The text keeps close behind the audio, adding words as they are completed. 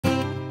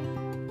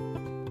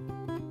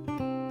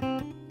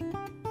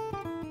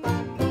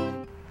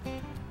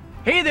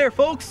Hey there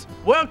folks,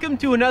 welcome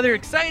to another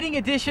exciting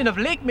edition of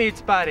Lakemaid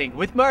Spotting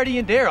with Marty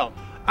and Daryl.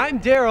 I'm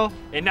Daryl.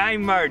 And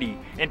I'm Marty,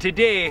 and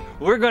today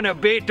we're gonna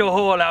bait the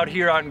hole out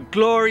here on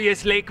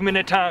glorious Lake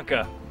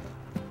Minnetonka.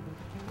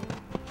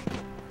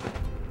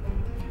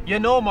 You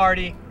know,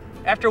 Marty,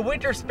 after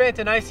winter spent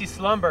in icy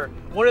slumber,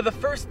 one of the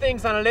first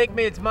things on a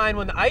Lakemaid's mind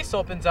when the ice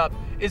opens up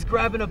is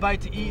grabbing a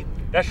bite to eat.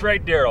 That's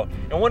right, Daryl.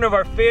 And one of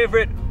our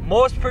favorite,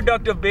 most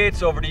productive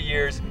baits over the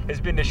years has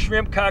been the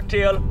shrimp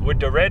cocktail with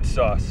the red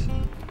sauce.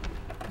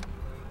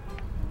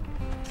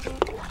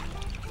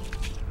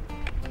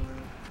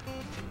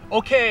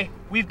 Okay,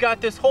 we've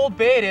got this hole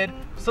baited,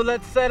 so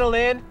let's settle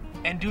in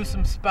and do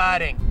some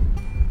spotting.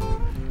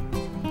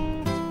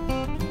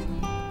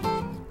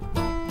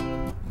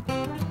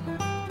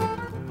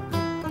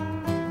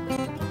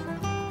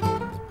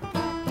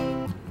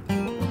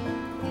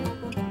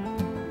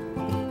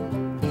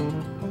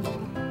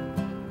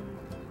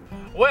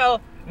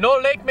 Well, no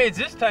Lakemaids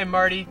this time,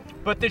 Marty,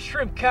 but the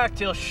shrimp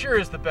cocktail sure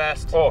is the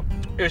best. Oh,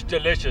 it's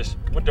delicious.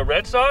 With the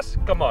red sauce?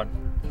 Come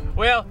on.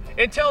 Well,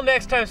 until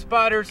next time,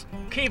 spotters,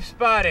 keep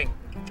spotting.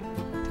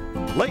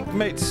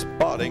 Lakemaid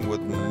Spotting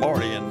with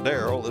Marty and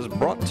Daryl is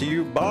brought to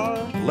you by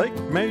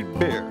Lakemaid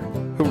Beer,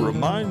 who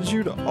reminds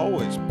you to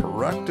always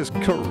practice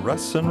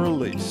caress and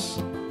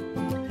release.